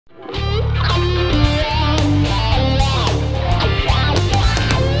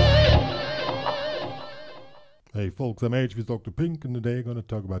folks, I'm HPCrazy and today I'm going to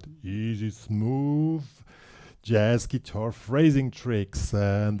talk about easy, smooth jazz guitar phrasing tricks.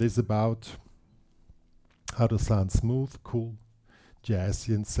 And this is about how to sound smooth, cool, jazzy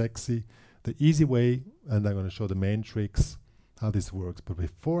and sexy. The easy way, and I'm going to show the main tricks, how this works. But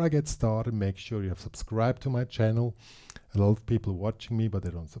before I get started, make sure you have subscribed to my channel. A lot of people watching me, but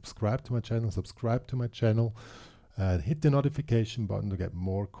they don't subscribe to my channel. Subscribe to my channel and hit the notification button to get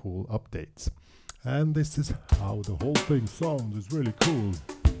more cool updates. And this is how the whole thing sounds. It's really cool.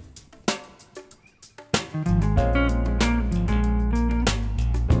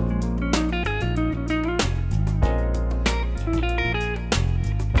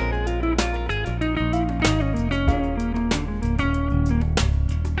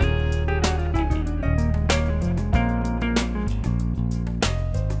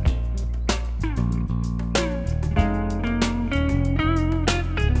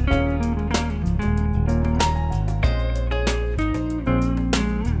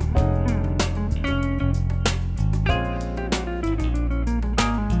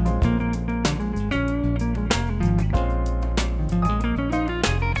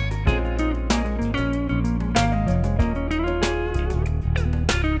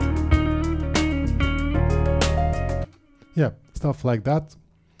 Yeah, stuff like that.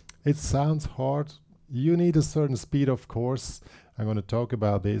 It sounds hard. You need a certain speed, of course. I'm going to talk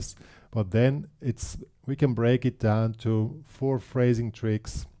about this, but then we can break it down to 4 phrasing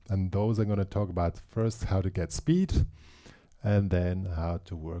tricks, and those I'm going to talk about first, how to get speed, and then how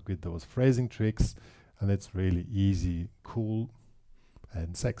to work with those phrasing tricks. And it's really easy, cool,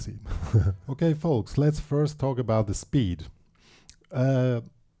 and sexy. Okay, folks, let's first talk about the speed.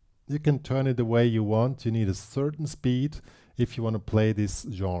 You can turn it the way you want. You need a certain speed if you want to play this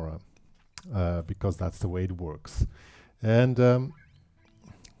genre, because that's the way it works. And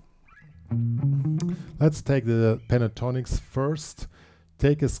let's take the pentatonics first.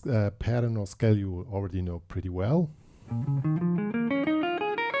 Take a pattern or scale you already know pretty well.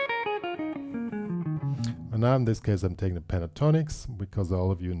 And now in this case I'm taking the pentatonics, because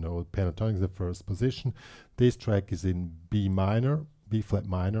all of you know pentatonics is the first position. This track is in B minor, B flat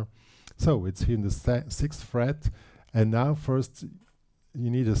minor. So it's here in the 6th fret, and now first you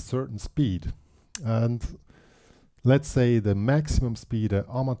need a certain speed. And let's say the maximum speed an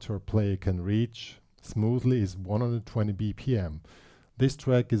amateur player can reach smoothly is 120 BPM. This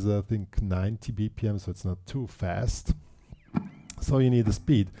track is I think 90 BPM, so it's not too fast. So you need the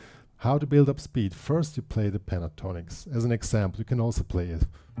speed. How to build up speed? First you play the pentatonics. As an example, you can also play it.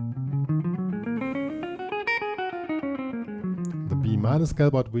 B minor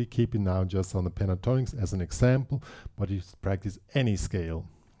scale, but we keep it now just on the pentatonics as an example, but you practice any scale,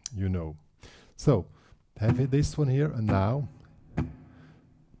 you know. So have this one here, and now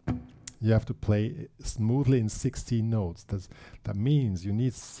you have to play smoothly in 16 notes. That means you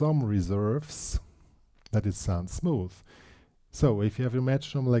need some reserves that it sounds smooth. So if you have your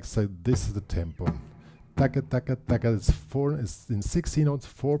metronome, like say this is the tempo. Taka taka taka, it's in 16 notes,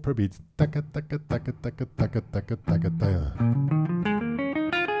 4 per beat. Taka taka taka taka taka taka taka taka.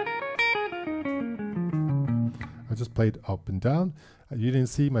 I just played up and down. You didn't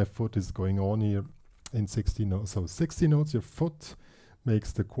see my foot is going on here in 16 notes. So 16 notes, your foot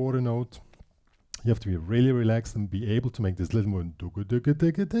makes the quarter note. You have to be really relaxed and be able to make this little movement.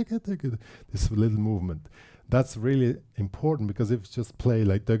 This little movement. That's really important, because if you just play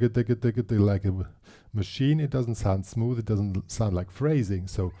like like a machine, it doesn't sound smooth, it doesn't sound like phrasing.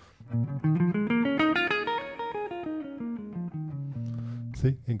 So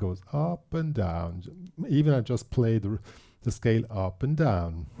see, it goes up and down. Even I just play the scale up and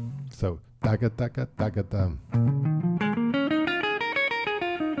down. So daga daga daga dam.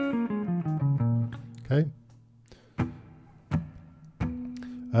 Okay,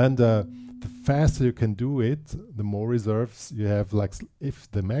 and the faster you can do it, the more reserves you have. Like if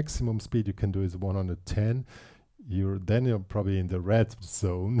the maximum speed you can do is 110, then you're probably in the red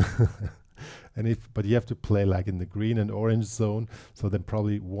zone. And but you have to play like in the green and orange zone. So then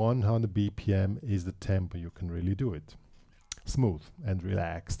probably 100 BPM is the tempo you can really do it. Smooth and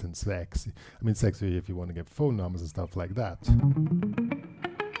relaxed and sexy. I mean sexy if you want to get phone numbers and stuff like that.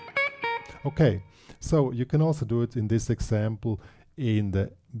 Okay, so you can also do it in this example in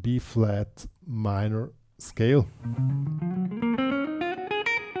the B flat minor scale.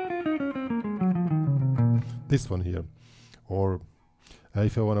 This one here. Or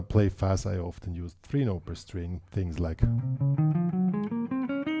if I want to play fast, I often use 3 note per string, things like.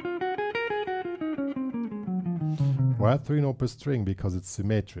 Why 3 note per string? Because it's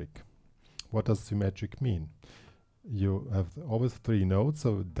symmetric. What does symmetric mean? you have always 3 notes,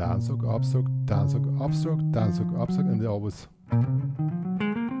 so downstroke, upstroke, downstroke, upstroke, downstroke, upstroke, and they always.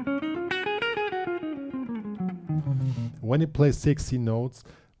 When you play 16 notes,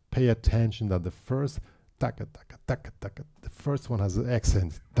 pay attention that the first taka taka taka taka, the first one has an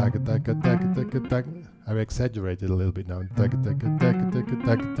accent. Taka taka taka taka taka. I've exaggerated a little bit now. Taka taka taka taka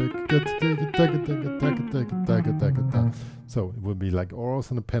taka taka taka taka taka taka taka taka. So it would be like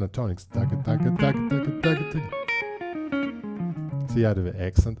also the pentatonics. Taka taka taka taka taka taka. So you have the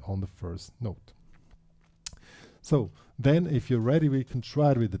accent on the first note. So then, if you're ready, we can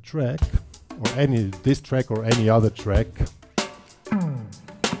try it with the track, or this track or any other track.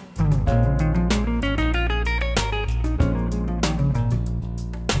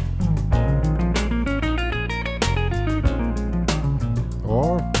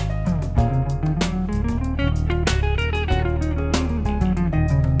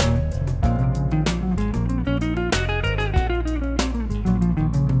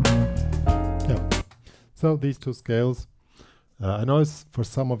 So these 2 scales, I know it's for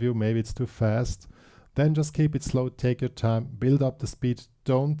some of you maybe it's too fast, then just keep it slow, take your time, build up the speed,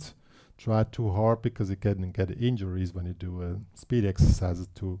 don't try too hard because you can get injuries when you do speed exercises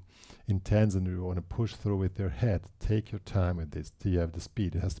too intense and you want to push through with your head. Take your time with this till you have the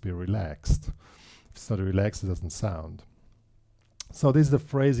speed. It has to be relaxed. If it's not relaxed, it doesn't sound. So this is the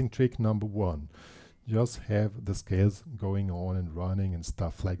phrasing trick number 1. Just have the scales going on and running and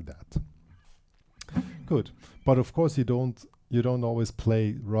stuff like that. Good, but of course you don't always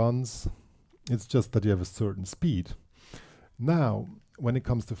play runs. It's just that you have a certain speed. Now, when it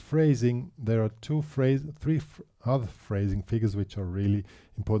comes to phrasing, there are 3 other phrasing figures which are really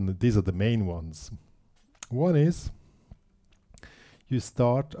important. These are the main ones. One is you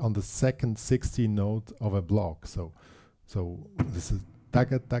start on the second 16 note of a block. So this is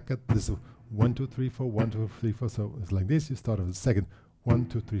taka taka. This is 1 2 3 4 1 2 3 4. So it's like this. You start on the second 1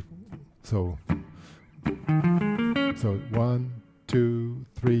 2 3 4. So 1 2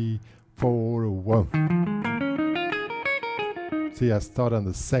 3 4 1. See, I start on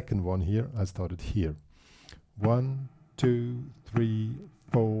the second one here. I started here. 1 2 3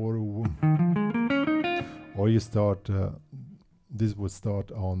 4 1. Or you start. This would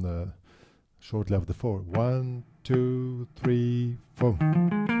start on the short left of the 4. 1 2 3 4.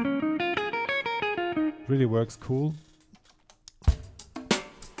 Really works cool.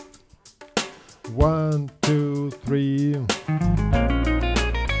 1 2 3.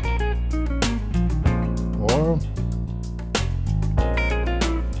 Or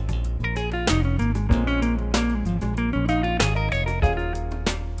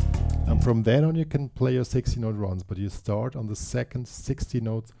and from then on you can play your 60-note runs, but you start on the second 60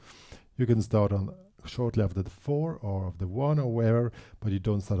 notes. You can start on short left of the 4 or of the 1 or wherever, but you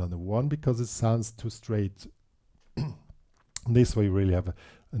don't start on the 1 because it sounds too straight. This way you really have a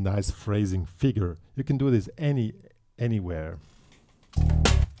nice phrasing figure. You can do this anywhere. I'm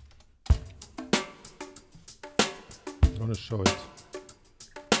going to show it.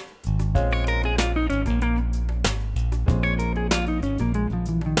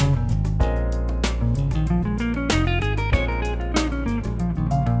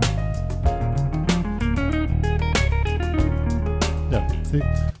 Yeah, see,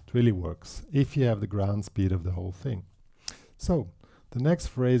 it really works if you have the ground speed of the whole thing. So the next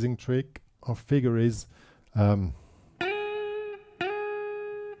phrasing trick or figure is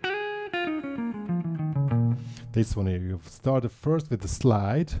this one here. You start first with the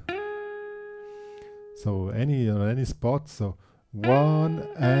slide. So on any spot. So 1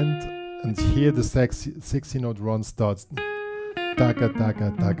 and here the 60-note run starts. Taka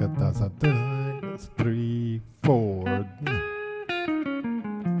taka taka taka 3 4.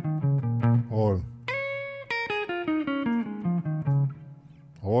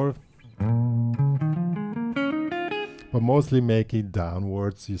 But mostly make it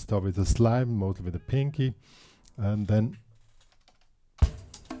downwards. You start with the slime, mostly with the pinky, and then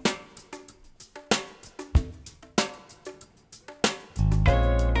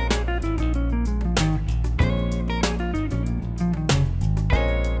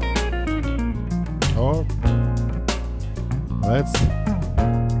or let's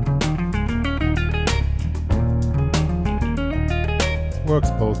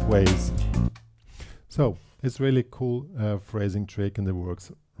works both ways. So it's really cool phrasing trick and it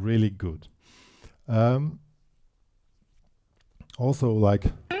works really good. Also, like,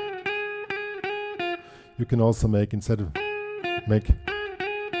 you can also make, instead of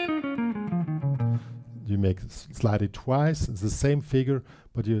you slide it twice. It's the same figure,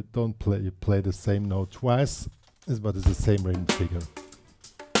 but you don't play the same note twice, but it's the same rhythm figure.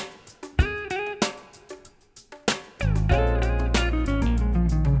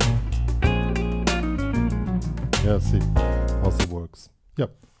 Yeah, see, also works.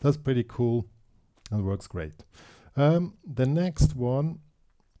 Yep, that's pretty cool and works great. The next one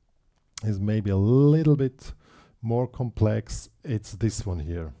is maybe a little bit more complex. It's this one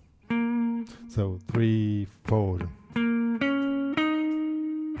here. So 3, 4.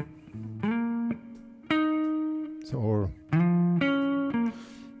 So, or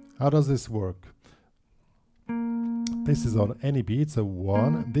how does this work? This is on any beat, so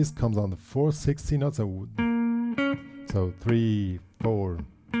 1. This comes on the 4th 16 note, so 3, 4,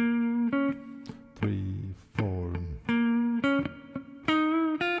 3, 4.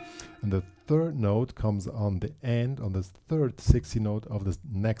 And the 3rd note comes on the end, on the 3rd 16 note of the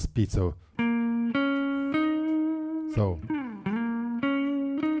next beat. So,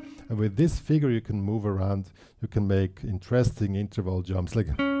 and with this figure you can move around, you can make interesting interval jumps, like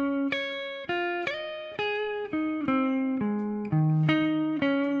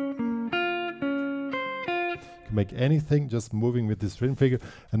make anything just moving with this rhythm figure,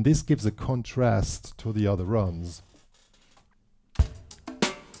 and this gives a contrast to the other runs.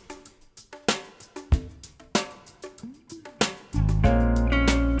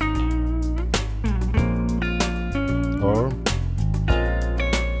 Or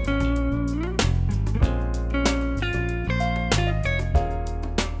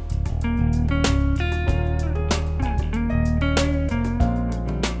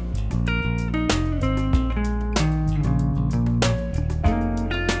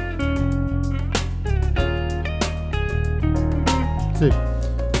you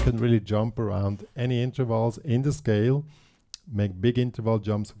can really jump around any intervals in the scale, make big interval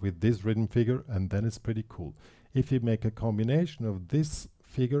jumps with this rhythm figure, and then it's pretty cool. If you make a combination of this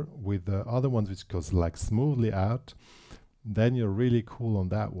figure with the other ones which goes like smoothly out, then you're really cool on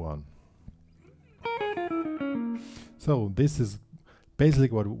that one. So this is basically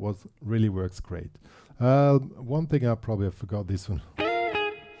what really works great. One thing I probably forgot, this one.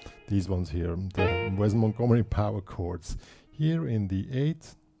 These ones here, the Wes Montgomery power chords. Here in the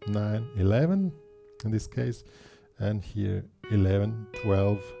 8, 9, 11 in this case, and here 11,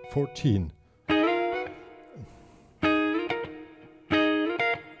 12, 14.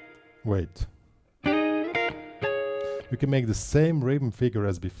 Wait. You can make the same rhythm figure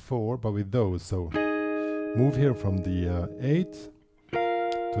as before, but with those. So move here from the 8 to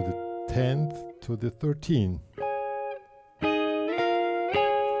the 10th to the 13.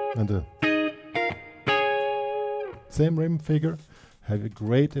 And the same rhythm figure have a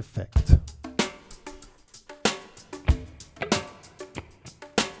great effect.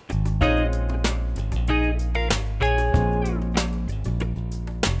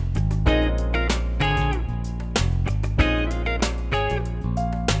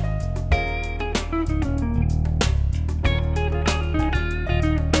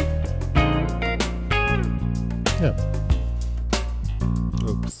 Yeah.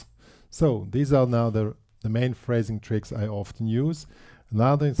 Oops. So these are now the main phrasing tricks I often use.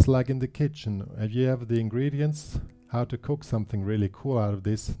 Now that it's like in the kitchen, if you have the ingredients, how to cook something really cool out of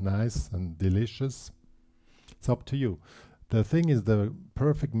this, nice and delicious, it's up to you. The thing is the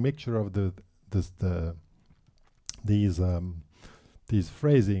perfect mixture of these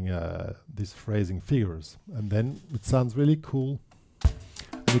phrasing figures, and then it sounds really cool.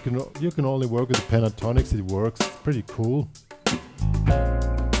 And you can only work with the pentatonics. It works. It's pretty cool.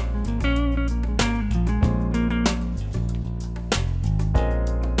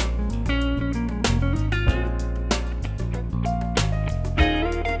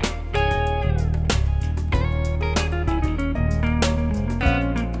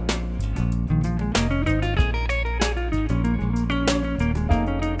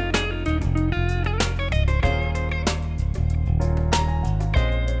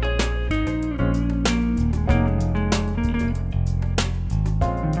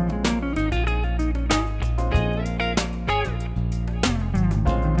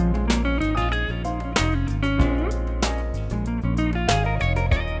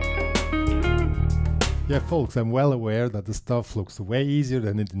 Yeah, folks, I'm well aware that the stuff looks way easier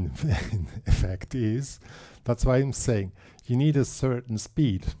than it in effect is. That's why I'm saying you need a certain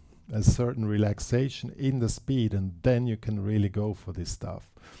speed, a certain relaxation in the speed, and then you can really go for this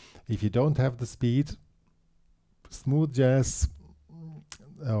stuff. If you don't have the speed, smooth jazz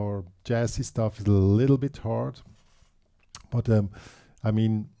or jazzy stuff is a little bit hard. But I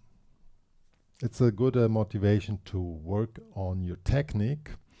mean, it's a good motivation to work on your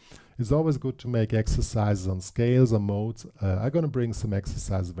technique. It's always good to make exercises on scales and modes. I'm going to bring some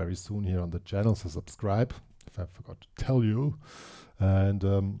exercises very soon here on the channel, so subscribe if I forgot to tell you.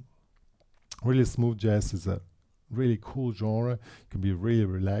 And really smooth jazz is a really cool genre. It can be really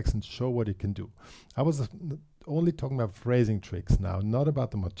relaxed and show what it can do. I was only talking about phrasing tricks now, not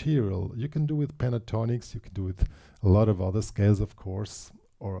about the material. You can do with pentatonics, you can do with a lot of other scales, of course,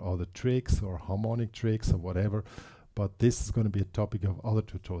 or other tricks or harmonic tricks or whatever. But this is going to be a topic of other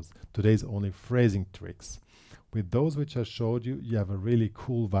tutorials. Today's only phrasing tricks. With those which I showed you, you have a really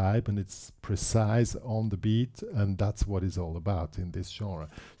cool vibe and it's precise on the beat, and that's what it's all about in this genre.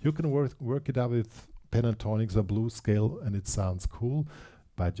 You can work it out with pentatonics or blues scale and it sounds cool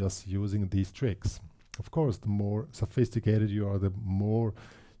by just using these tricks. Of course, the more sophisticated you are, the more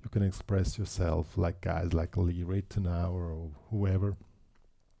you can express yourself, like guys like Lee Ritenour or whoever,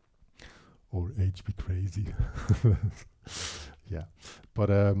 or HPCrazy. Yeah, but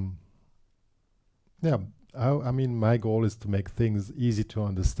yeah, I mean, my goal is to make things easy to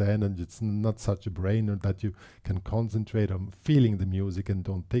understand, and it's not such a brainer that you can concentrate on feeling the music and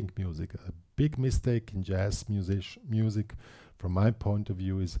don't think music. A big mistake in jazz music, from my point of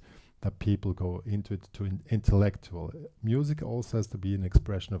view, is that people go into it too intellectual. Music also has to be an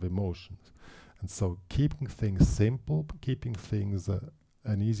expression of emotions. And so keeping things simple, keeping things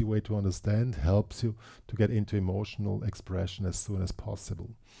an easy way to understand helps you to get into emotional expression as soon as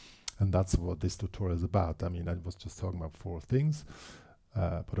possible. And that's what this tutorial is about. I mean, I was just talking about 4 things,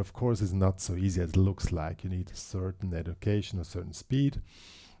 but of course it's not so easy as it looks like. You need a certain education, a certain speed,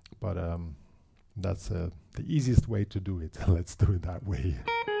 but that's the easiest way to do it. Let's do it that way.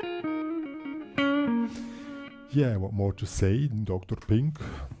 Yeah, what more to say? drpink.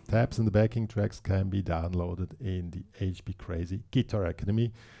 Tabs and the backing tracks can be downloaded in the HPCrazy Guitar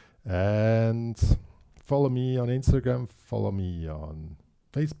Academy. And follow me on Instagram, follow me on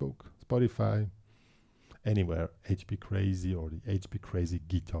Facebook, Spotify, anywhere, HPCrazy or the HPCrazy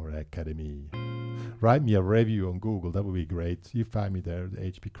Guitar Academy. Write me a review on Google, that would be great. You find me there, the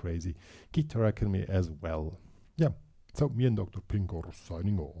HPCrazy Guitar Academy as well. Yeah, so me and drpink are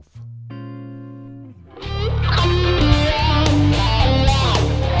signing off.